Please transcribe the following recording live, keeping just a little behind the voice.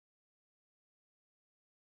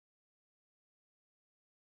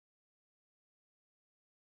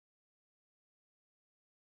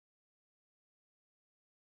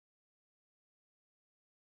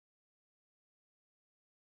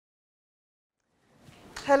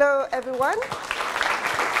Hello, everyone.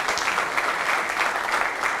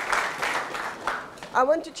 I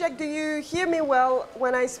want to check, do you hear me well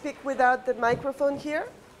when I speak without the microphone here?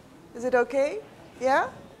 Is it OK?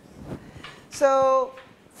 Yeah? So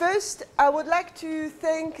first, I would like to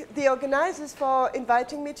thank the organizers for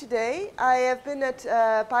inviting me today. I have been at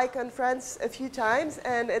PyCon France a few times,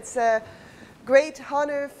 and it's a great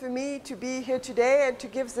honor for me to be here today and to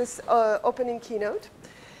give this opening keynote.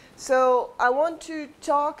 So I want to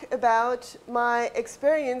talk about my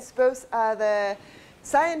experience both as a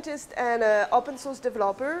scientist and an open source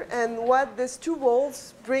developer and what these two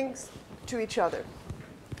roles bring to each other.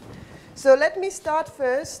 So let me start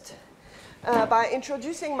first by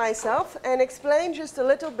introducing myself and explain just a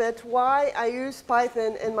little bit why I use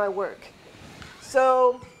Python in my work.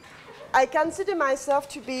 So I consider myself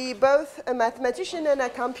to be both a mathematician and a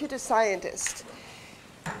computer scientist.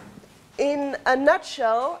 In a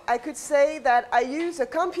nutshell, I could say that I use a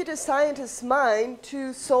computer scientist's mind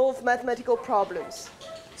to solve mathematical problems.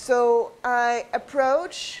 So I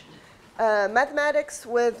approach mathematics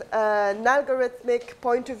with an algorithmic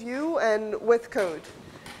point of view and with code.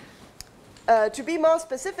 To be more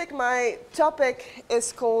specific, my topic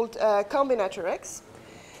is called combinatorics.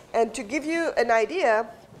 And to give you an idea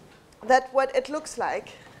that what it looks like,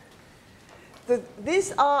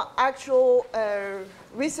 these are actual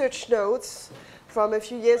research notes from a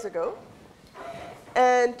few years ago.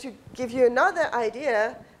 And to give you another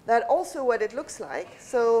idea, that also what it looks like.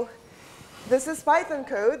 So this is Python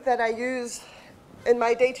code that I use in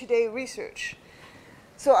my day-to-day research.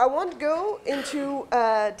 So I won't go into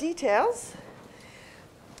details,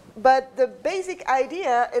 but the basic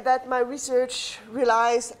idea is that my research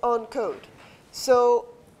relies on code. So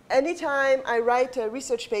anytime I write a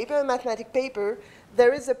research paper, a mathematical paper,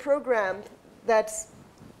 there is a program that's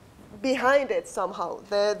behind it somehow.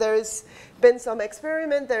 There's been some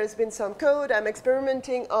experiment, there's been some code. I'm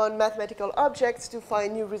experimenting on mathematical objects to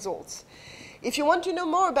find new results. If you want to know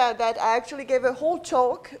more about that, I actually gave a whole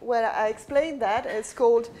talk where I explained that. It's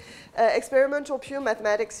called Experimental Pure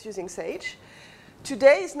Mathematics Using Sage.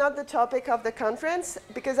 Today is not the topic of the conference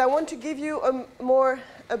because I want to give you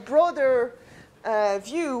a broader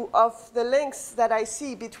view of the links that I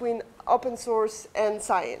see between open source and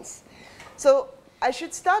science. So I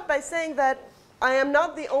should start by saying that I am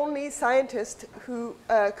not the only scientist who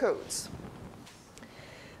codes.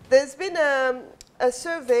 There's been a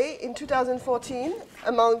survey in 2014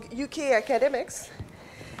 among UK academics,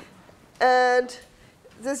 and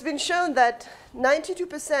there's been shown that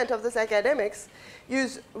 92% of those academics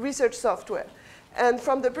use research software. And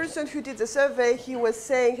from the person who did the survey, he was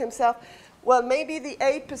saying himself, well, maybe the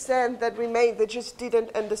 8% that remained, they just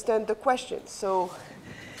didn't understand the question. So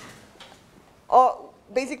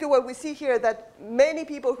basically what we see here that many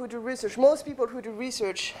people who do research, most people who do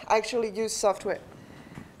research actually use software.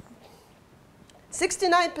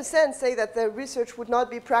 69% say that their research would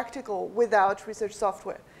not be practical without research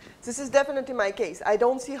software. This is definitely my case. I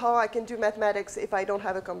don't see how I can do mathematics if I don't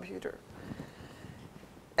have a computer.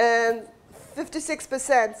 And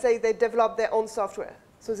 56% say they develop their own software.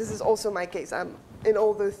 So this is also my case. I'm in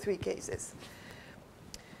all those three cases.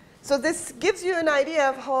 So this gives you an idea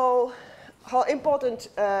of how important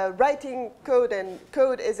writing code and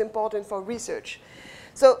code is important for research.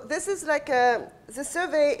 So this is like the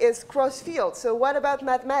survey is cross-field. So what about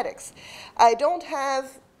mathematics? I don't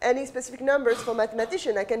have any specific numbers for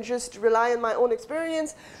mathematician. I can just rely on my own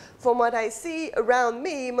experience. From what I see around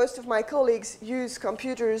me, most of my colleagues use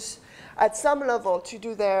computers at some level to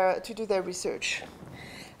do their research.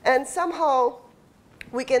 And somehow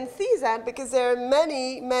we can see that because there are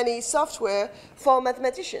many software for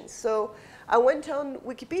mathematicians. So I went on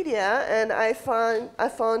Wikipedia and I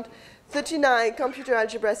found 39 computer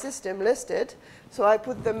algebra systems listed. So I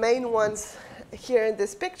put the main ones here in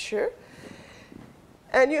this picture.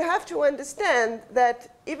 And you have to understand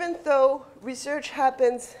that even though research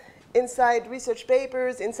happens inside research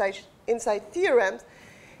papers, inside theorems,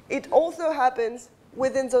 it also happens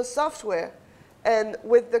within those software and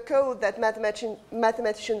with the code that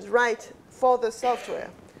mathematicians write for the software.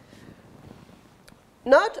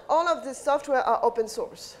 Not all of this software are open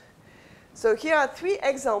source. So here are three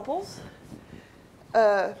examples.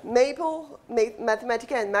 Maple,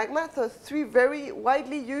 Mathematica, and Magma, so three very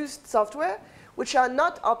widely used software which are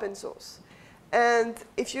not open source. And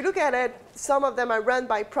if you look at it, some of them are run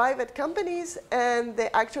by private companies, and they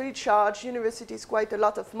actually charge universities quite a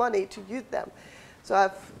lot of money to use them. So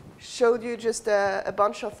I've showed you just a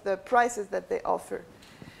bunch of the prices that they offer.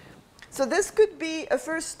 So this could be a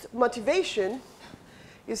first motivation.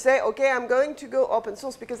 You say, OK, I'm going to go open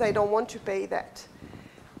source because I don't want to pay that.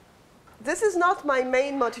 this is not my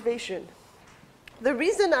main motivation. The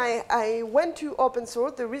reason I went to open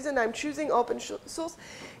source, the reason I'm choosing open source,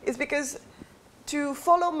 is because to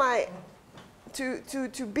follow my,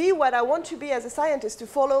 to be what I want to be as a scientist, to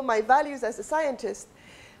follow my values as a scientist,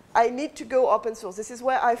 I need to go open source. This is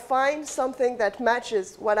where I find something that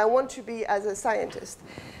matches what I want to be as a scientist.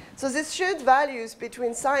 So this shared values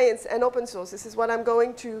between science and open source, this is what I'm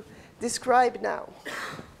going to describe now.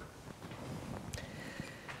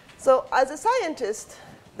 So as a scientist,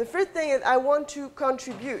 the first thing is I want to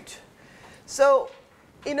contribute. So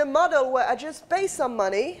in a model where I just pay some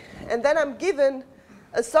money, and then I'm given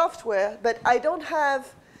a software, but I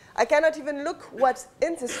cannot even look what's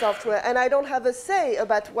in this software, and I don't have a say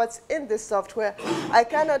about what's in this software. I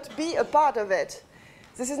cannot be a part of it.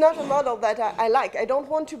 This is not a model that I like. I don't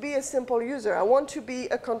want to be a simple user. I want to be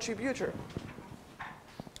a contributor.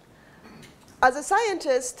 As a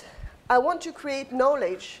scientist, I want to create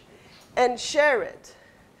knowledge and share it.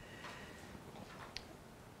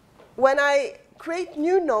 When I create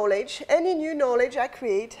new knowledge, any new knowledge I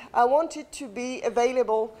create, I want it to be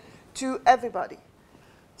available to everybody.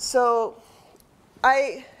 So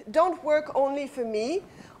I don't work only for me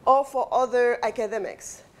or for other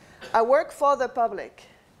academics. I work for the public.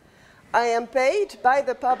 I am paid by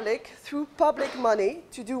the public through public money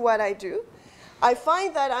to do what I do. I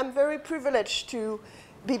find that I'm very privileged to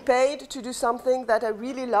be paid to do something that I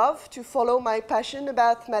really love, to follow my passion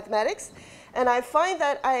about mathematics. And I find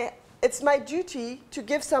that it's my duty to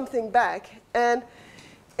give something back. And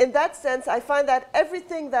in that sense, I find that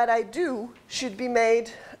everything that I do should be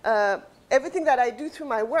made, everything that I do through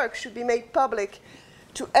my work should be made public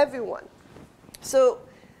to everyone. So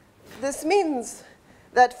this means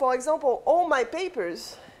that, for example, all my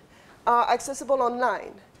papers are accessible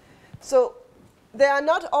online. So they are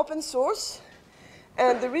not open source.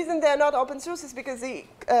 And the reason they're not open source is because the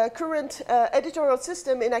current editorial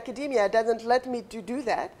system in academia doesn't let me to do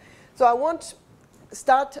that. So I won't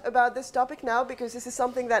start about this topic now, because this is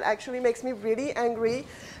something that actually makes me really angry,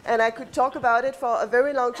 and I could talk about it for a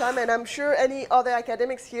very long time, and I'm sure any other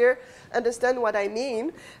academics here understand what I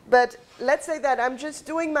mean. But let's say that I'm just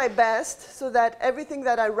doing my best so that everything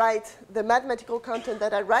that I write, the mathematical content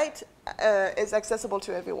that I write, is accessible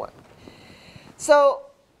to everyone. So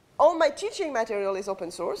all my teaching material is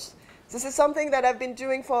open source. This is something that I've been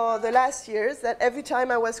doing for the last years, that every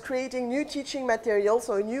time I was creating new teaching materials,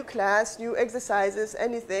 or a new class, new exercises,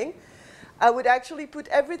 anything, I would actually put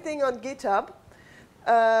everything on GitHub,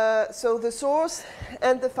 so the source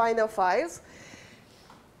and the final files,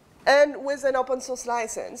 and with an open source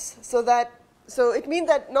license. So it means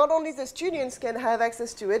that not only the students can have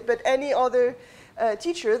access to it, but any other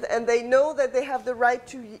teachers, and they know that they have the right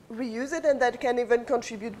to reuse it, and that can even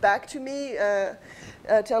contribute back to me,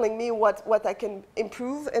 telling me what I can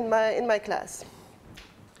improve in my class.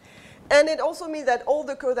 And it also means that all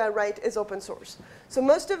the code I write is open source. So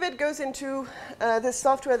most of it goes into this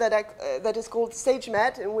software that is called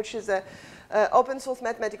SageMath, and which is a open source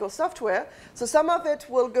mathematical software. So some of it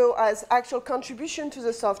will go as actual contribution to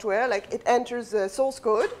the software, like it enters the source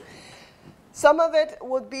code. Some of it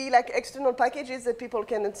would be like external packages that people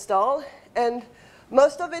can install, and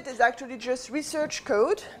most of it is actually just research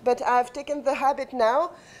code, but I've taken the habit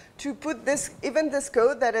now to put even this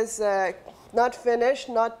code that is not finished,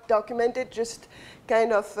 not documented, just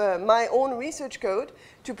kind of my own research code,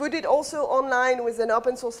 to put it also online with an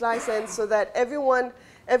open source license, so that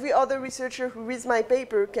every other researcher who reads my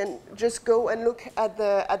paper can just go and look at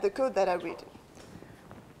the code that I read.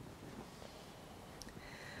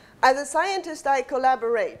 As a scientist, I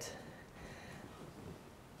collaborate.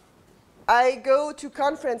 I go to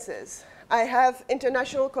conferences. I have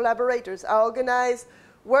international collaborators. I organize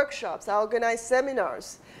workshops. I organize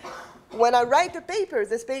seminars. When I write a paper,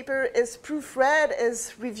 this paper is proofread,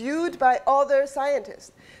 is reviewed by other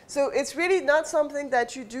scientists. So it's really not something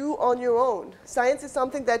that you do on your own. Science is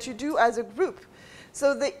something that you do as a group.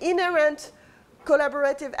 So the inherent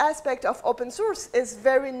collaborative aspect of open source is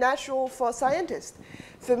very natural for scientists.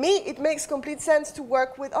 For me, it makes complete sense to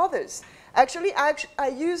work with others. Actually, I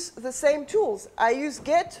use the same tools. I use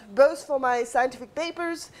Git both for my scientific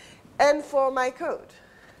papers and for my code.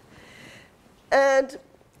 And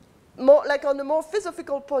like on a more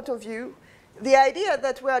philosophical point of view, the idea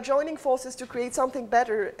that we are joining forces to create something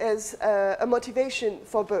better is a motivation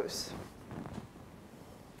for both.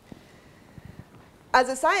 As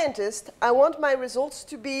a scientist, I want my results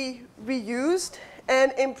to be reused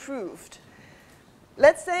and improved.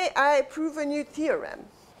 Let's say I prove a new theorem.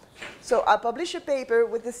 So I publish a paper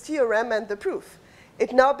with this theorem and the proof.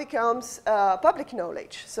 It now becomes public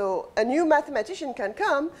knowledge. So a new mathematician can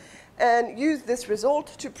come and use this result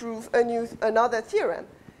to prove another theorem.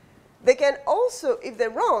 They can also, if they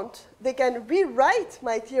want, they can rewrite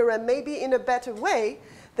my theorem maybe in a better way.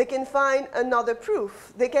 They can find another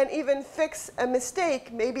proof. They can even fix a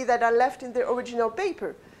mistake maybe that I left in the original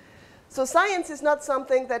paper. So science is not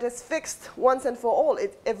something that is fixed once and for all.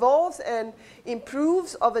 It evolves and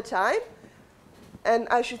improves over time. And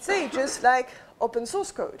I should say, just like open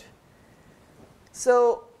source code.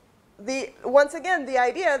 So once again, the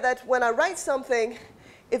idea that when I write something,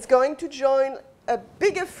 it's going to join a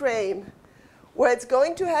bigger frame where it's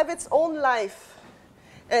going to have its own life,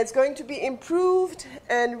 and it's going to be improved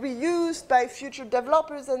and reused by future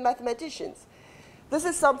developers and mathematicians. This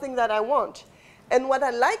is something that I want. And what I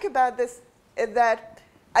like about this is that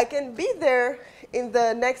I can be there in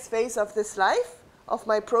the next phase of this life, of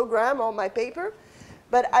my program or my paper,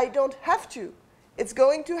 but I don't have to. It's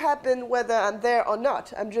going to happen whether I'm there or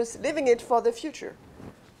not. I'm just living it for the future.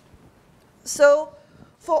 So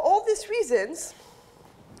for all these reasons,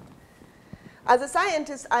 as a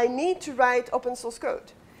scientist, I need to write open source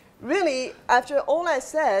code. Really, after all I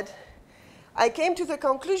said, I came to the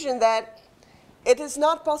conclusion that it is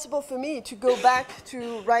not possible for me to go back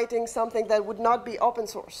to writing something that would not be open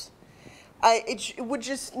source. It would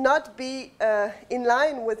just not be in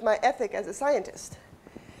line with my ethic as a scientist.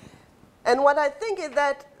 And what I think is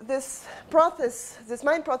that this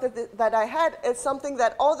mind process that I had is something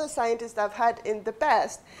that other scientists have had in the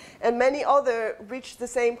past, and many others reached the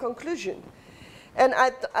same conclusion. And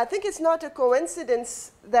I think it's not a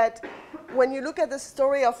coincidence that when you look at the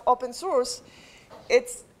story of open source,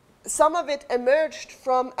 some of it emerged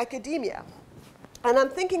from academia. And I'm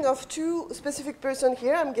thinking of two specific persons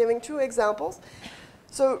here. I'm giving two examples.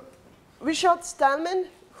 So Richard Stallman,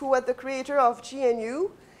 who was the creator of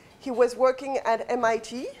GNU, he was working at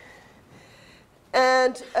MIT.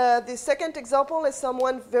 And the second example is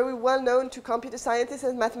someone very well known to computer scientists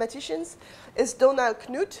and mathematicians, is Donald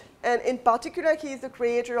Knuth. And in particular, he is the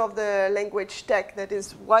creator of the language TeX that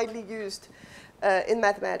is widely used in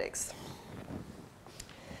mathematics.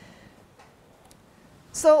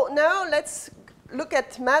 So now let's look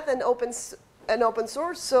at math and open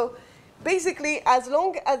source. So basically, as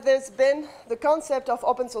long as there's been the concept of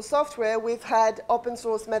open source software, we've had open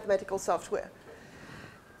source mathematical software.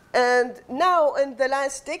 And now, in the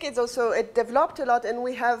last decades or so, it developed a lot, and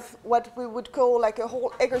we have what we would call like a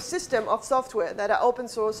whole ecosystem of software that are open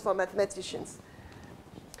source for mathematicians.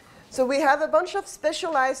 So we have a bunch of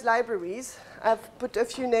specialized libraries. I've put a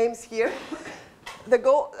few names here.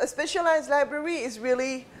 A specialized library is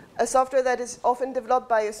really a software that is often developed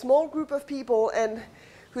by a small group of people and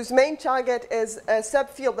whose main target is a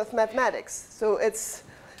subfield of mathematics. So it's,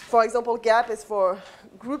 for example, GAP is for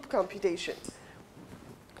group computation,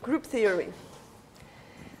 group theory.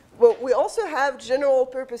 Well, we also have general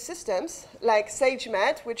purpose systems like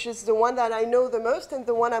SageMath, which is the one that I know the most and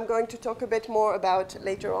the one I'm going to talk a bit more about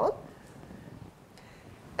later on.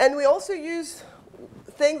 And we also use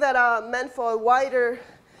things that are meant for a wider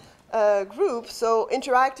group, so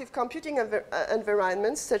interactive computing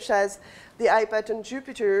environments such as the IPython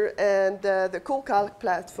Jupyter and the CoolCalc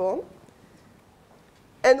platform.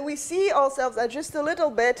 And we see ourselves as just a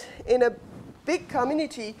little bit in a big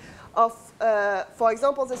community of, for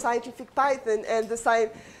example, the scientific Python and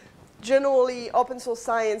the generally open source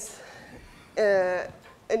science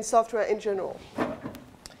and software in general.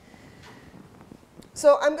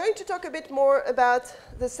 So I'm going to talk a bit more about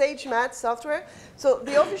the SageMath software. So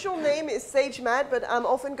the official name is SageMath, but I'm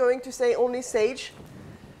often going to say only Sage.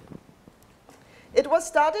 It was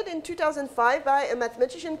started in 2005 by a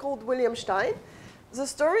mathematician called William Stein. The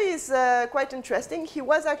story is quite interesting. He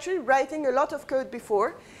was actually writing a lot of code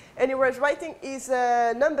before, and he's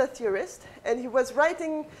a number theorist, and he was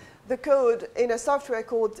writing the code in a software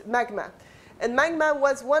called Magma. And Magma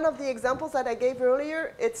was one of the examples that I gave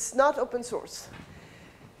earlier. It's not open source.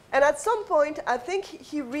 And at some point, I think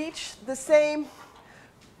he reached the same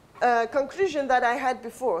conclusion that I had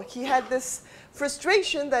before. He had this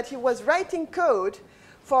frustration that he was writing code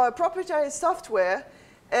for a proprietary software,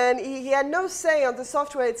 and he had no say on the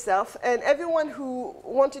software itself, and everyone who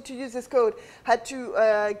wanted to use this code had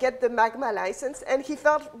to get the Magma license, and he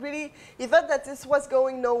felt that this was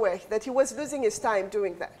going nowhere, that he was losing his time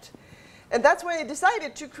doing that. And that's why he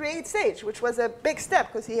decided to create Sage, which was a big step,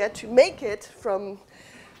 because he had to make it from,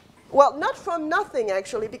 well, not from nothing,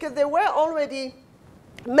 actually, because there were already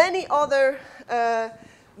many other,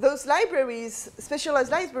 those libraries, specialized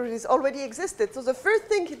libraries, already existed. So the first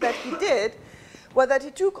thing that he did was that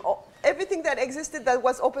he took everything that existed that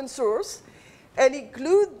was open source, and he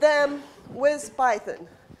glued them with Python.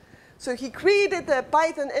 So he created a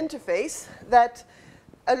Python interface that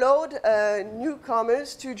allowed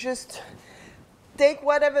newcomers to just take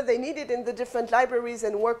whatever they needed in the different libraries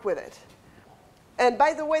and work with it. And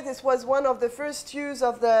by the way, this was one of the first use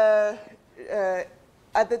of the,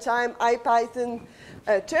 at the time, IPython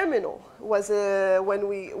terminal was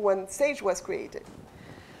when Sage was created.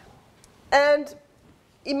 And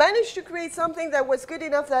he managed to create something that was good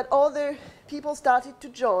enough that other people started to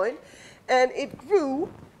join, and it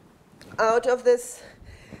grew out of this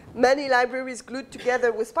many libraries glued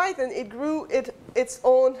together with Python. It grew its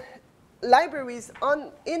own libraries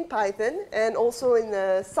in Python and also in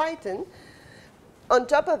Cython on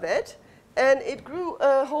top of it, and it grew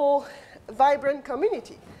a whole vibrant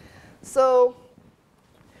community. So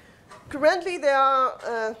currently there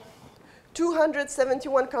are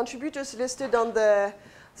 271 contributors listed on the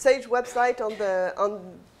Sage website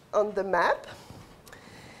on the map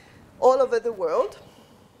all over the world.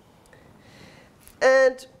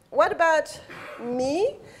 And what about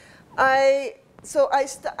me? I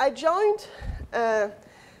joined,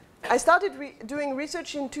 I started doing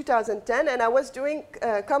research in 2010, and I was doing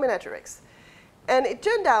combinatorics. And it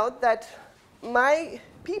turned out that my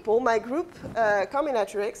group,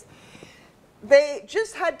 combinatorics, they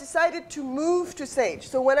just had decided to move to Sage.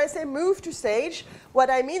 So when I say move to Sage,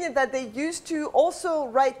 what I mean is that they used to also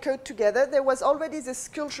write code together. There was already this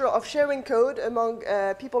culture of sharing code among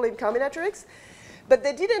people in combinatorics, but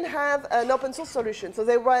they didn't have an open source solution. So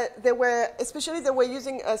they were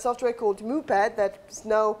using a software called MooPad that's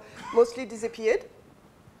now mostly disappeared.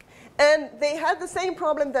 And they had the same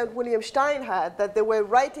problem that William Stein had, that they were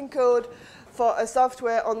writing code for a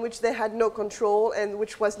software on which they had no control and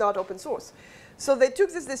which was not open source. So they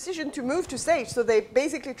took this decision to move to Sage. So they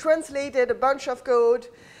basically translated a bunch of code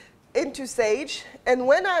into Sage. And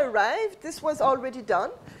when I arrived, this was already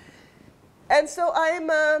done. And so I'm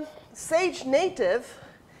a Sage native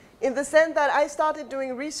in the sense that I started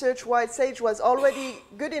doing research while Sage was already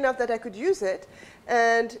good enough that I could use it.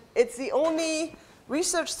 And it's the only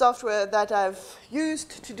research software that I've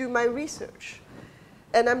used to do my research.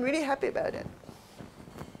 And I'm really happy about it.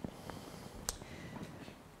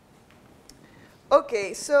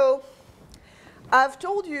 OK, so I've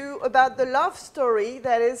told you about the love story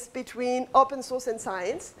that is between open source and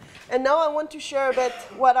science. And now I want to share a bit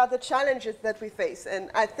what are the challenges that we face.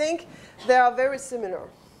 And I think they are very similar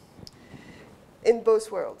in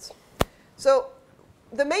both worlds. So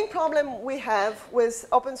the main problem we have with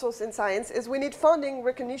open source and science is we need funding,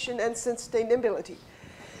 recognition, and sustainability.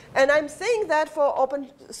 And I'm saying that for open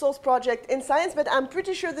source project in science, but I'm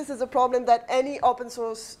pretty sure this is a problem that any open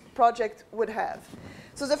source project would have.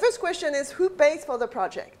 So the first question is, who pays for the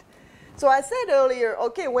project? So I said earlier,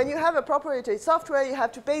 OK, when you have a proprietary software, you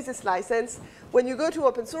have to pay this license. When you go to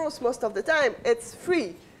open source, most of the time, it's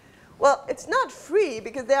free. Well, it's not free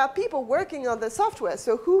because there are people working on the software.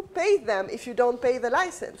 So who pays them if you don't pay the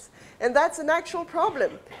license? And that's an actual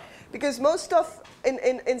problem. Because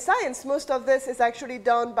in science, most of this is actually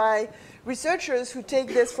done by researchers who take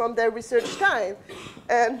this from their research time.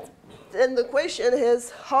 And then the question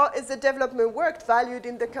is, how is the development work valued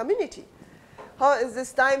in the community? How is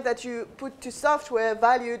this time that you put to software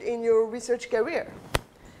valued in your research career?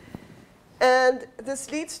 And this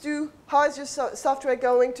leads to, how is your software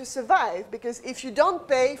going to survive? Because if you don't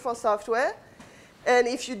pay for software, and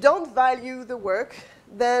if you don't value the work,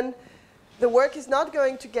 then the work is not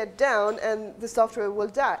going to get down, and the software will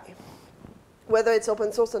die, whether it's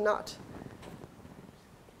open source or not.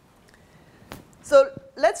 So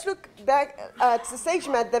let's look back at the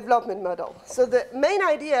SageMath development model. So the main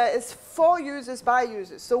idea is for users by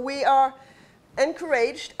users. So we are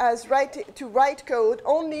encouraged to write code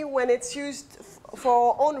only when it's used for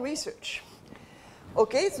our own research.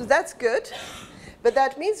 OK, so that's good. But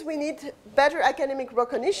that means we need better academic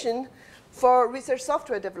recognition for research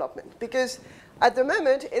software development. Because at the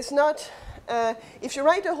moment, it's not, if you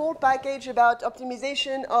write a whole package about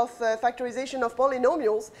optimization of factorization of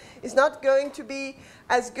polynomials, it's not going to be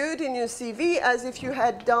as good in your CV as if you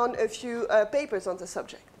had done a few papers on the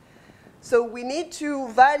subject. So we need to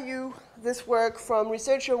value this work from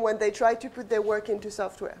researchers when they try to put their work into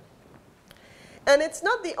software. And it's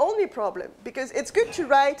not the only problem, because it's good to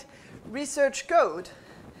write research code.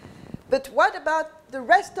 But what about the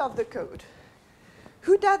rest of the code?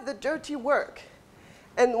 Who does the dirty work?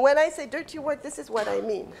 And when I say dirty work, this is what I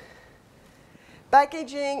mean.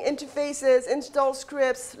 Packaging, interfaces, install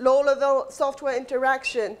scripts, low-level software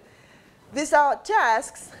interaction. These are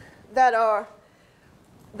tasks that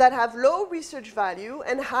have low research value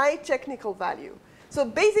and high technical value. So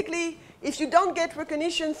basically, if you don't get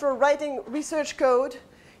recognition for writing research code,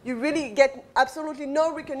 you really get absolutely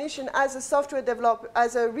no recognition as a software developer,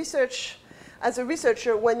 as a research as a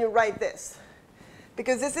researcher when you write this,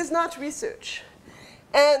 because this is not research.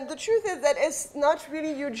 And the truth is that it's not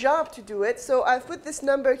really your job to do it, so I've put this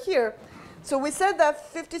number here. So we said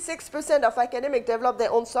that 56% of academics develop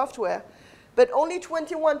their own software, but only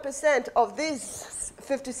 21% of these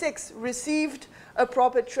 56 received a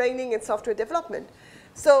proper training in software development.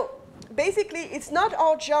 So basically, it's not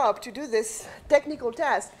our job to do this technical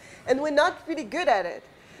task, and we're not really good at it.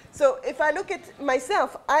 So if I look at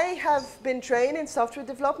myself, I have been trained in software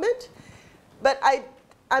development, but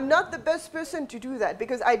I'm not the best person to do that,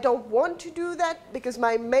 because I don't want to do that, because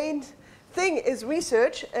my main thing is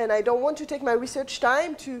research, and I don't want to take my research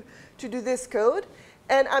time to do this code,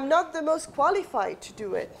 and I'm not the most qualified to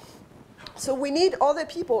do it. So we need other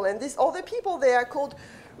people, and these other people, they are called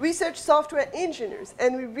research software engineers,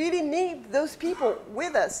 and we really need those people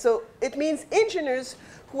with us. So it means engineers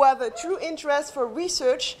who have a true interest for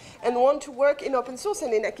research and want to work in open source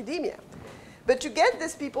and in academia. But to get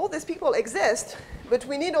these people exist, but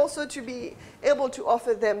we need also to be able to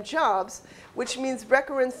offer them jobs, which means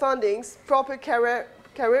recurrent fundings, proper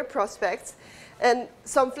career prospects, and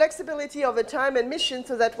some flexibility over time and mission,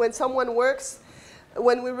 so that when someone works,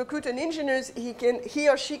 when we recruit an engineer, he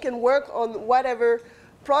or she can work on whatever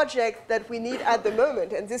project that we need at the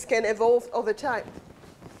moment, and this can evolve over time.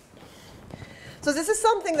 So this is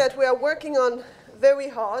something that we are working on very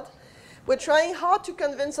hard. We're trying hard to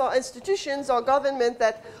convince our institutions, our government,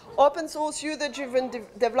 that open source, user-driven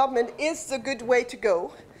development is the good way to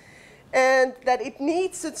go, and that it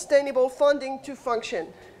needs sustainable funding to function.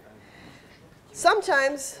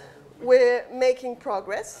 Sometimes we're making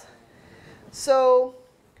progress. So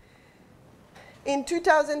in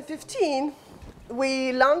 2015,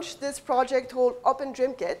 we launched this project called Open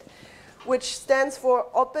Dream Kit, which stands for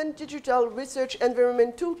Open Digital Research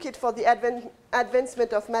Environment Toolkit for the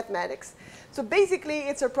Advancement of Mathematics. So basically,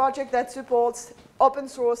 it's a project that supports open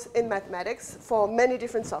source in mathematics for many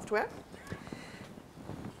different software.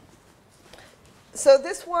 So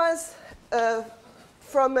this was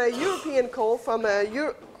from a European call, from a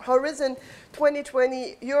Horizon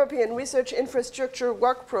 2020 European Research Infrastructure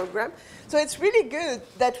Work Program. So it's really good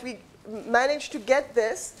that we managed to get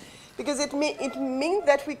this, because it means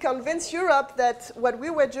that we convinced Europe that what we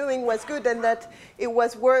were doing was good and that it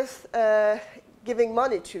was worth giving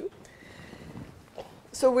money to.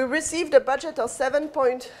 So we received a budget of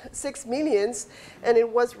 7.6 million, and it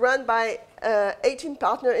was run by 18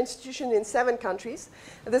 partner institutions in 7 countries.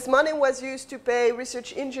 This money was used to pay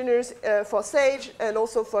research engineers for Sage, and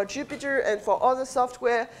also for Jupyter, and for other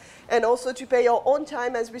software, and also to pay our own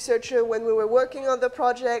time as researchers when we were working on the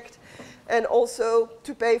project, and also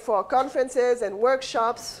to pay for conferences and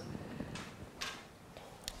workshops.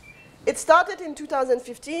 It started in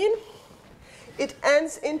 2015. It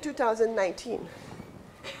ends in 2019.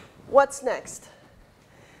 What's next?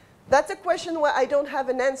 That's a question where I don't have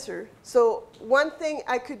an answer. So one thing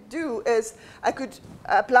I could do is I could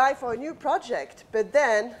apply for a new project, but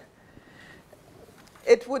then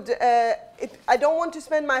it would, I don't want to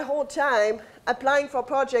spend my whole time applying for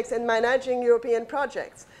projects and managing European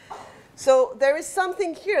projects. So there is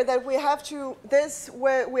something here that we have to,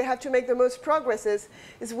 where we have to make the most progress is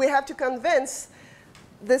we have to convince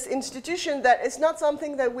this institution that it's not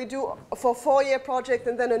something that we do for a 4-year project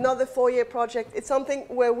and then another 4-year project. It's something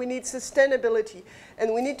where we need sustainability,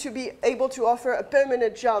 and we need to be able to offer a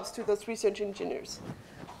permanent jobs to those research engineers.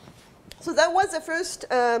 So that was the first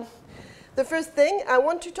thing. I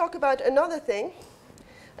want to talk about another thing,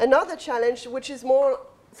 another challenge, which is more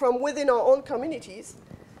from within our own communities.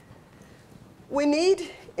 We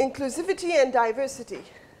need inclusivity and diversity,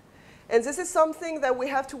 and this is something that we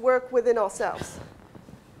have to work within ourselves.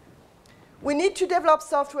 We need to develop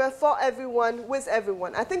software for everyone, with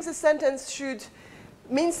everyone. I think the sentence should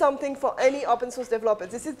mean something for any open source developer.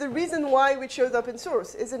 This is the reason why we chose open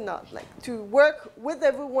source, is it not? Like, to work with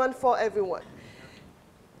everyone, for everyone.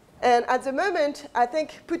 And at the moment, I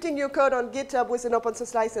think putting your code on GitHub with an open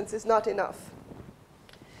source license is not enough.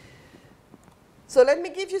 So let me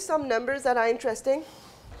give you some numbers that are interesting.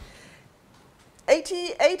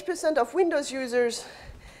 88% of Windows users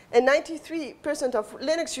and 93% of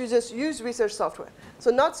Linux users use research software.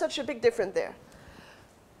 So not such a big difference there.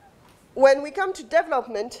 When we come to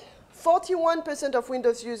development, 41% of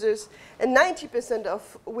Windows users and 90%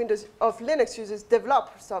 of Linux users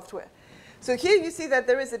develop software. So here you see that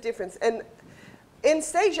there is a difference. And in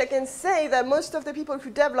Sage, I can say that most of the people who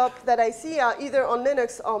develop that I see are either on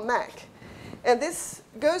Linux or Mac. And this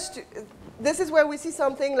is where we see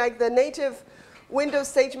something like the native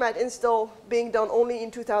Windows SageMath install being done only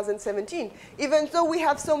in 2017, even though we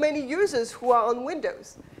have so many users who are on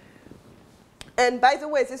Windows. And by the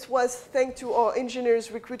way, this was thanks to our engineers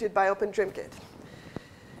recruited by OpenDreamKit.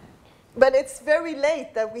 But it's very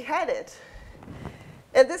late that we had it.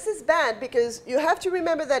 And this is bad because you have to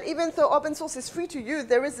remember that even though open source is free to use,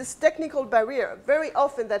 there is this technical barrier very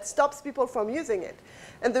often that stops people from using it.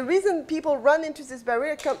 And the reason people run into this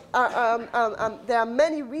barrier, there are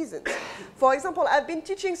many reasons. For example, I've been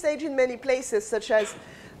teaching Sage in many places, such as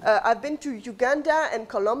I've been to Uganda and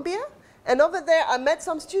Colombia. And over there, I met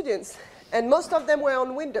some students. And most of them were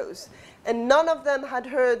on Windows. And none of them had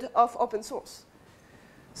heard of open source.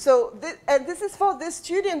 So, this is for this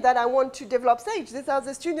student that I want to develop Sage. These are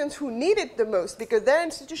the students who need it the most because their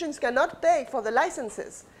institutions cannot pay for the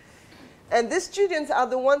licenses. And these students are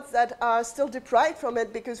the ones that are still deprived from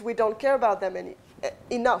it because we don't care about them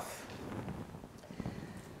enough.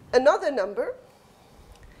 Another number,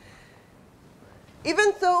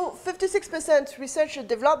 even though 56% researchers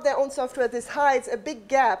develop their own software, this hides a big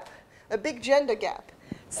gap, a big gender gap.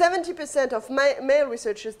 70% of male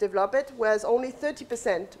researchers develop it, whereas only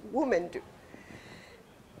 30% women do.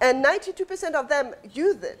 And 92% of them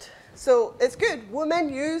use it. So it's good.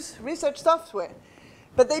 Women use research software,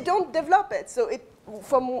 but they don't develop it. So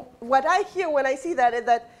from what I hear when I see that is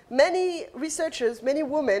that many researchers, many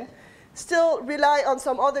women, still rely on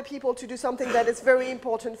some other people to do something that is very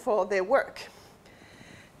important for their work.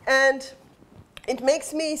 And it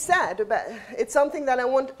makes me sad. It's something that I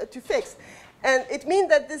want to fix. And it means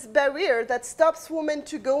that this barrier that stops women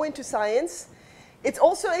to go into science, it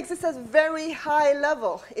also exists at a very high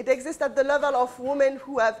level. It exists at the level of women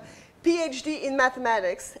who have PhD in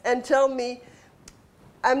mathematics and tell me,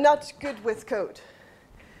 I'm not good with code.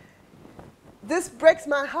 This breaks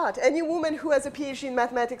my heart. Any woman who has a PhD in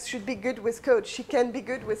mathematics should be good with code. She can be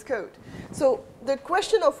good with code. So the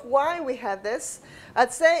question of why we have this,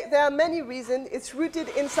 I'd say there are many reasons. It's rooted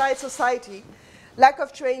inside society. Lack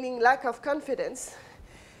of training, lack of confidence.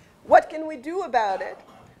 What can we do about it?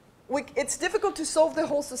 It's difficult to solve the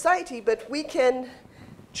whole society, but we can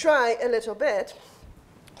try a little bit.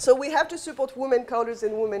 So we have to support women coders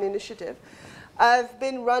and women initiative. I've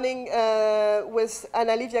been running with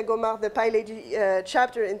Anna-Livia Gomard, the PyLady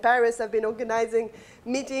chapter in Paris. I've been organizing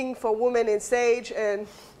meetings for women in Sage, and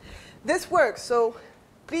this works, so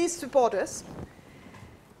please support us.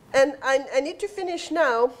 And I need to finish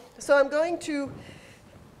now, so I'm going to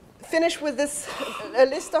finish with this a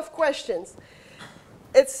list of questions.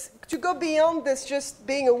 It's to go beyond this just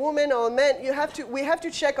being a woman or a man, we have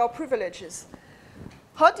to check our privileges.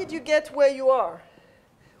 How did you get where you are?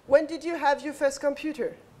 When did you have your first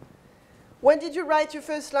computer? When did you write your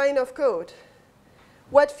first line of code?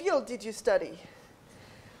 What field did you study?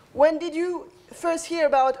 When did you first hear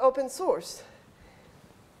about open source?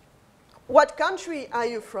 What country are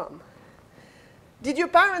you from? Did your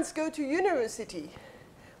parents go to university?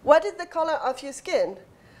 What is the color of your skin?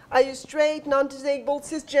 Are you straight, non-disabled,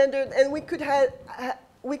 cisgendered? And we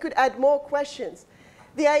could add more questions.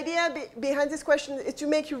 The idea behind this question is to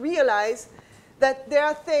make you realize that there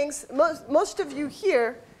are things, most of you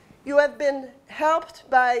here, you have been helped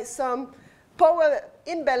by some power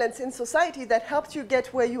imbalance in society that helped you get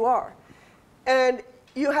where you are. And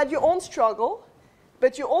you had your own struggle,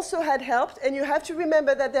 but you also had help, and you have to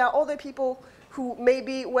remember that there are other people who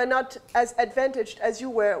maybe were not as advantaged as you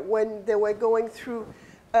were when they were going through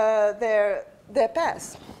their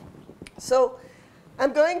path. So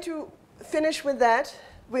I'm going to finish with that.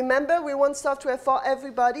 Remember, we want software for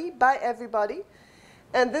everybody, by everybody.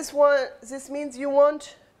 And this means you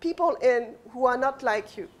want people in who are not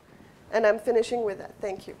like you. And I'm finishing with that.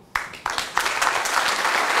 Thank you.